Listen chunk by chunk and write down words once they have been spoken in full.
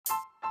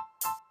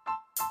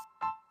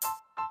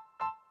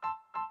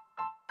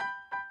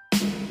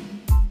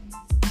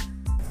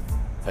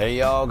Hey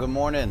y'all, good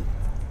morning.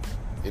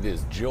 It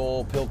is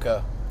Joel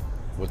Pilka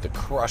with the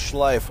Crush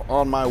Life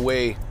on My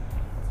Way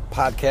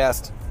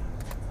podcast.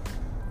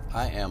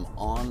 I am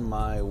on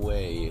my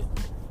way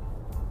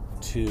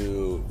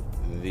to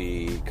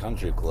the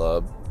country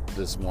club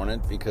this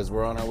morning because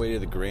we're on our way to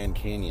the Grand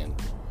Canyon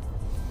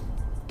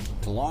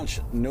to launch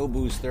No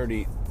Booze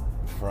 30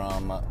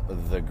 from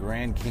the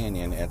Grand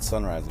Canyon at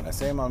sunrise. And I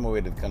say I'm on my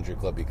way to the country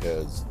club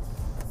because,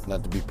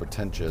 not to be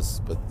pretentious,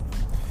 but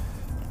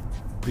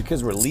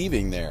because we're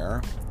leaving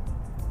there.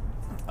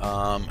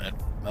 I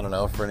don't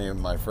know, for any of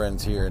my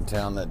friends here in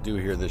town that do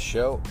hear this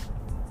show,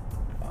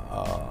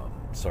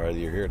 sorry that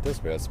you're here at this,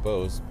 but I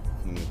suppose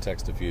I'm going to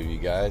text a few of you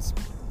guys.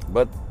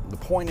 But the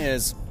point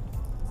is,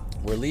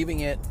 we're leaving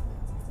it,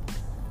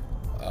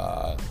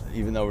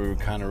 even though we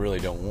kind of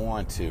really don't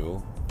want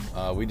to.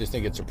 We just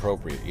think it's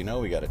appropriate. You know,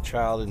 we got a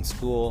child in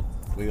school,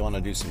 we want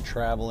to do some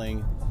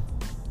traveling,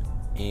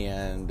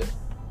 and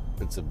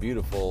it's a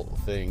beautiful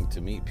thing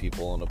to meet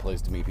people and a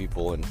place to meet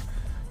people and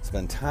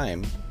spend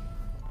time,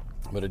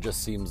 but it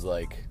just seems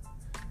like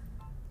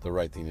the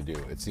right thing to do.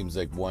 It seems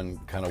like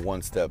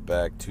one step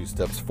back, two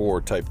steps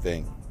forward type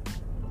thing,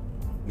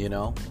 you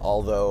know?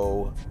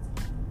 Although,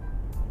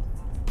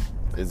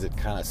 is it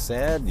kind of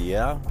sad?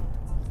 Yeah,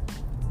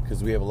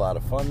 because we have a lot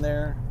of fun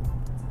there,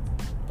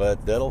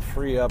 but that'll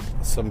free up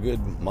some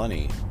good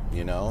money,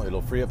 you know?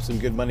 It'll free up some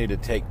good money to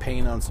take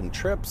Payne on some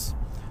trips,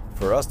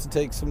 for us to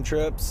take some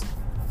trips,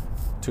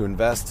 to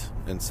invest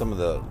in some of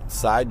the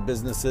side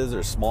businesses,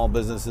 or small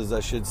businesses,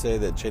 I should say,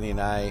 that Jenny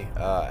and I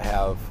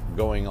have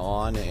going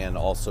on and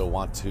also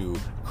want to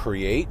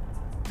create.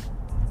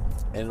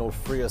 And it'll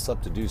free us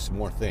up to do some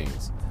more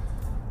things.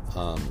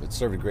 It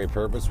served a great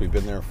purpose. We've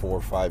been there 4 or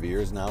 5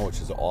 years now,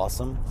 which is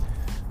awesome.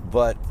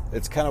 But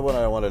it's kind of what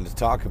I wanted to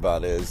talk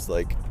about is,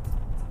 like,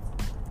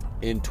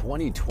 in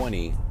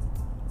 2020,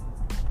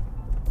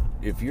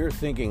 if you're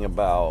thinking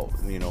about,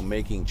 you know,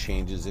 making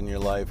changes in your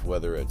life,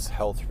 whether it's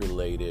health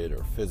related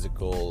or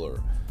physical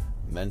or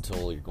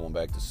mental, you're going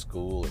back to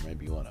school, or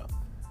maybe you want to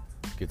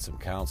get some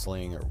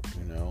counseling, or,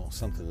 you know,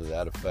 something to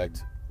that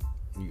effect,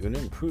 you're going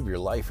to improve your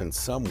life in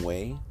some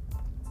way,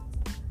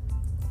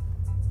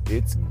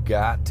 it's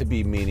got to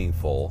be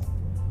meaningful,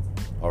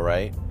 all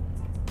right?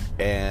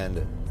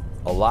 And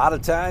a lot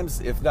of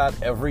times, if not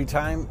every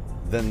time,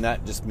 then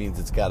that just means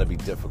it's got to be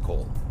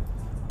difficult.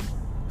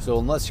 So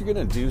unless you're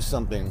going to do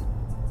something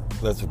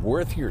that's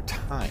worth your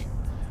time,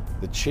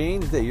 the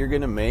change that you're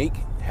going to make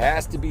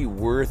has to be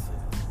worth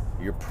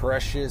your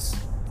precious,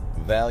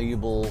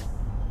 valuable,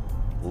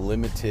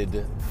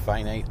 limited,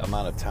 finite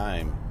amount of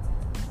time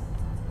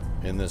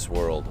in this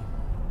world.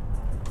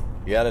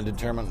 You got to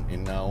determine, you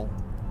know,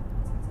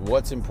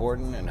 what's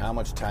important and how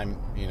much time,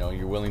 you know,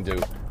 you're willing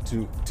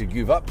to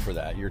give up for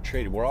that.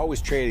 We're always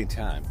trading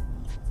time.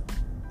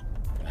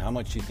 How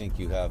much you think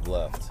you have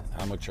left?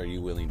 How much are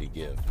you willing to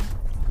give?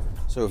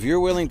 So if you're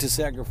willing to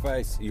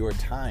sacrifice your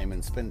time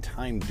and spend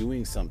time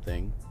doing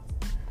something,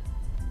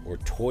 or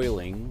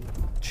toiling,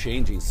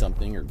 changing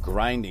something, or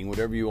grinding,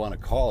 whatever you want to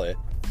call it,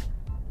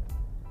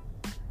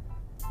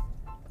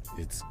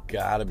 it's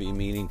got to be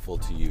meaningful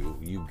to you.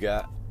 You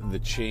got the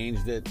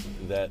change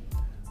that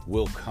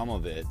will come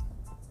of it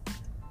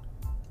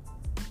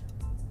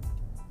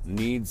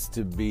needs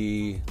to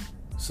be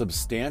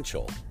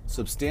substantial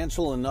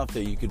enough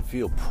that you can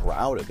feel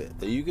proud of it,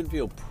 that you can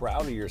feel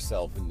proud of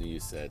yourself, and that you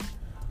said,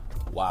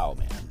 wow,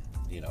 man,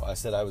 you know, I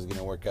said I was going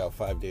to work out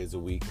 5 days a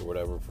week or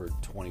whatever for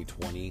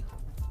 2020,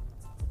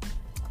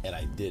 and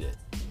I did it.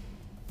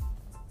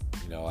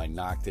 You know, I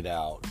knocked it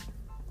out.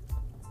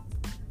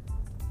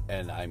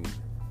 And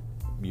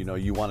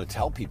you want to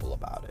tell people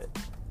about it.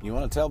 You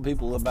want to tell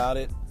people about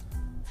it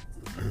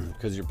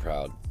because you're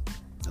proud,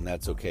 and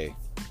that's okay.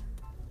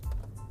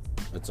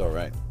 It's all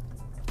right.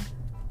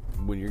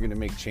 When you're going to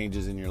make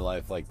changes in your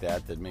life like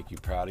that make you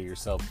proud of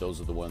yourself, those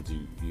are the ones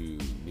you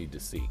need to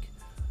seek.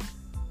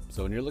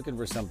 So when you're looking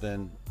for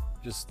something,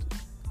 just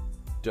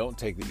don't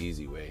take the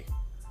easy way,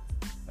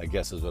 I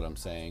guess is what I'm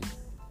saying.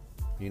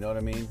 You know what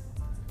I mean?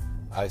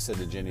 I said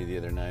to Jenny the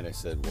other night, I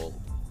said, well,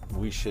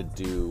 we should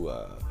do,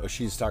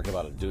 she's talking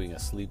about doing a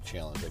sleep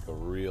challenge, like a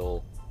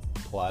real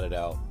plotted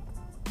out,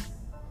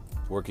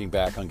 working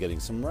back on getting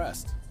some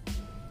rest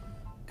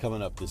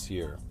coming up this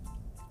year.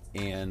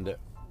 And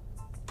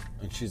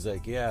she's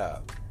like, yeah.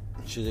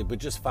 She's like, but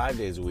just 5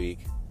 days a week,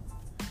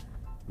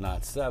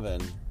 not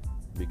 7,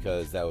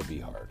 because that would be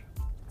hard.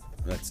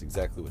 And that's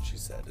exactly what she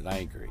said, and I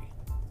agree.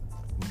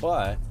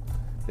 But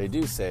they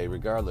do say,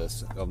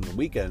 regardless, on the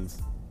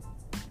weekends,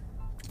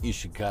 you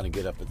should kind of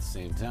get up at the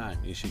same time.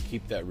 You should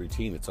keep that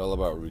routine. It's all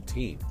about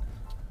routine.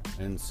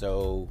 And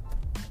so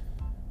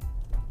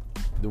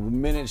the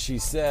minute she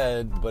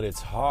said, but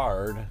it's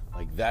hard,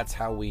 like, that's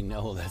how we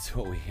know that's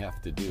what we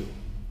have to do.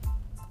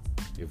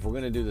 If we're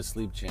going to do the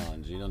sleep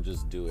challenge, you don't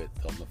just do it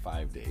on the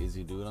 5 days,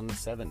 you do it on the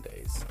 7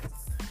 days.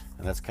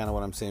 And that's kind of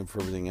what I'm saying for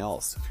everything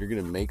else. If you're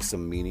going to make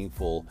some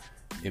meaningful,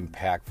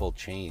 impactful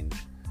change,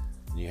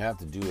 you have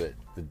to do it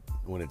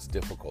when it's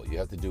difficult. You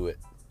have to do it.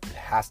 It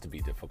has to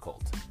be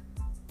difficult.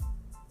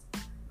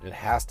 It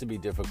has to be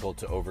difficult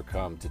to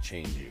overcome to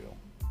change you.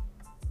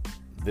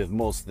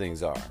 Most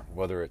things are,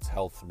 whether it's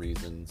health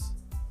reasons,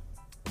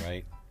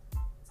 right?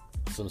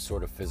 Some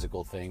sort of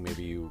physical thing.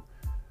 Maybe you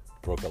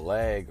broke a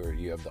leg, or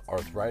you have the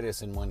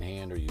arthritis in one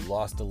hand, or you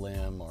lost a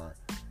limb, or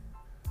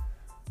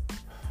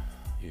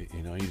you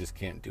just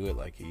can't do it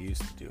like you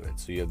used to do it.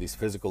 So you have these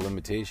physical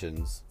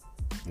limitations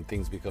and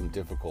things become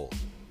difficult,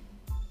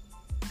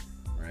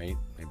 right?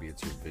 Maybe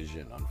it's your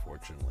vision,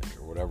 unfortunately,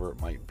 or whatever it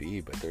might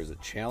be, but there's a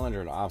challenge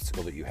or an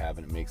obstacle that you have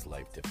and it makes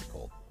life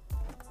difficult.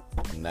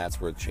 And that's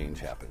where change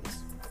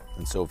happens.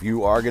 And so if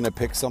you are going to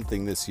pick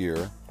something this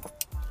year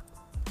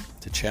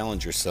to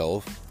challenge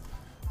yourself,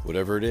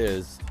 whatever it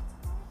is,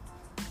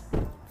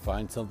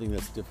 find something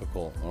that's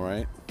difficult, all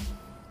right?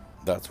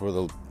 That's where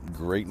the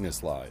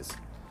greatness lies.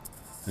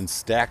 And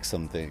stack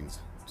some things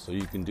so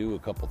you can do a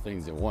couple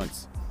things at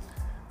once.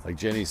 Like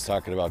Jenny's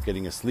talking about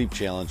getting a sleep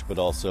challenge, but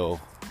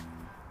also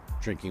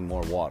drinking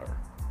more water.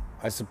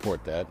 I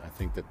support that. I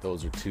think that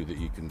those are two that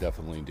you can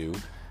definitely do.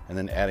 And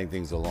then adding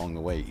things along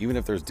the way, even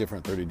if there's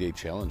different 30-day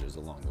challenges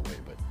along the way,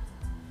 but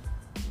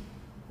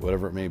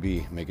whatever it may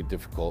be, make it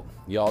difficult.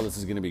 Y'all, this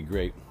is going to be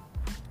great.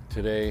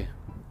 Today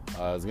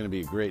is going to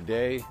be a great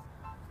day.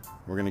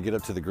 We're going to get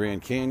up to the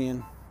Grand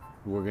Canyon.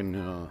 We're going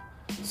to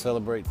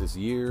celebrate this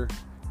year,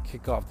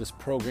 kick off this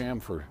program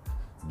for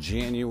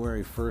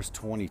January 1st,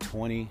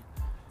 2020.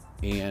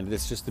 And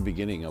it's just the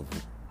beginning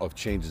of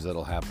changes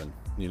that'll happen.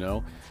 You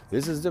know,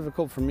 this is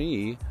difficult for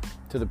me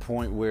to the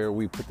point where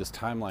we put this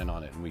timeline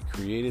on it and we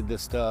created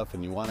this stuff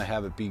and you want to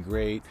have it be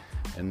great.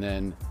 And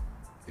then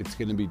it's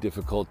going to be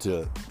difficult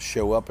to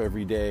show up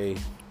every day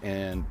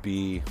and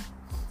be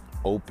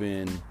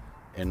open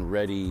and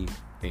ready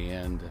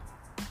and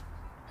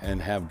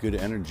have good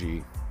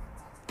energy.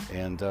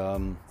 And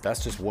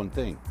that's just one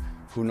thing.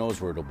 Who knows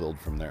where it'll build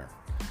from there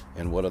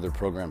and what other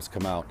programs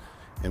come out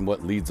and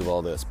what leads of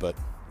all this. But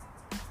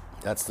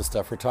that's the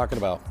stuff we're talking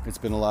about. It's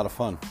been a lot of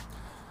fun.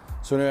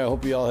 So anyway, I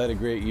hope you all had a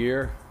great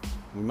year.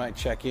 We might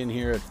check in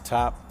here at the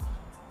top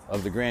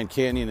of the Grand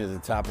Canyon at the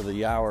top of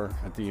the hour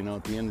at the end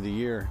of the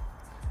year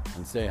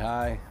and say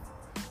hi.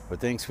 But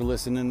thanks for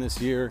listening this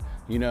year.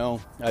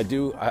 I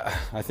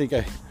think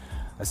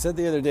I said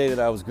the other day that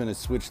I was going to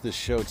switch this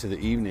show to the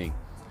evening,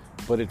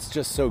 but it's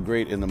just so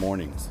great in the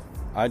mornings.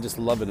 I just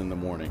love it in the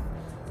morning.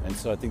 And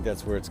so I think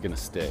that's where it's going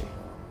to stay.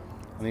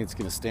 I think it's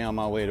going to stay on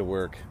my way to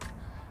work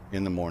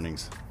in the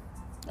mornings.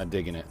 I'm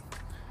digging it.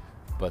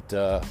 But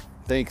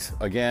thanks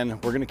again.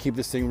 We're going to keep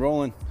this thing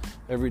rolling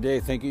every day.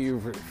 Thank you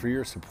for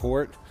your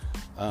support.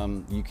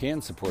 You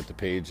can support the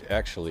page,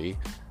 actually.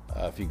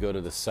 If you go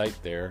to the site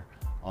there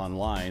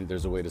online,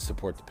 there's a way to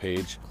support the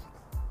page.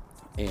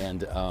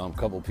 And a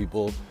couple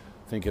people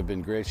I think have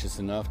been gracious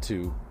enough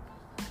to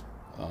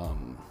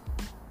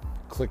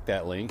click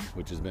that link,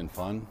 which has been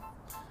fun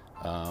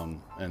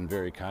and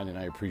very kind. And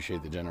I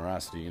appreciate the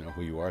generosity. You know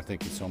who you are.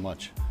 Thank you so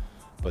much.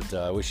 But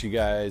I wish you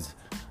guys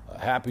a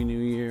happy new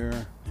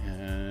year,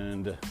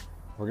 and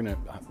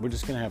we're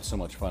just gonna have so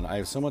much fun. I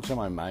have so much on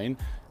my mind,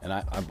 and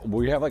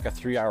we have like a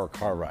 3-hour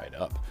car ride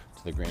up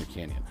to the Grand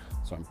Canyon.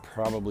 So I'm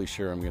probably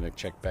sure I'm gonna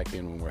check back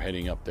in when we're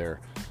heading up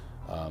there,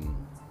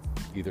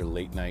 either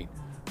late night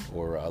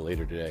or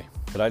later today.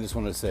 But I just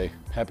wanted to say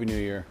Happy New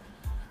Year,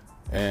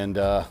 and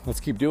let's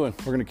keep doing.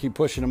 We're gonna keep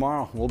pushing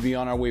tomorrow. We'll be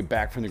on our way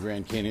back from the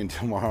Grand Canyon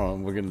tomorrow,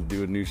 and we're gonna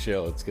do a new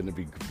show. It's gonna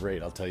be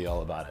great. I'll tell you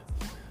all about it.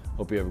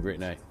 Hope you have a great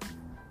night.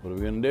 What are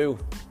we gonna do?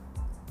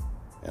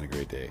 And a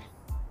great day.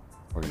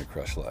 We're gonna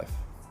crush life.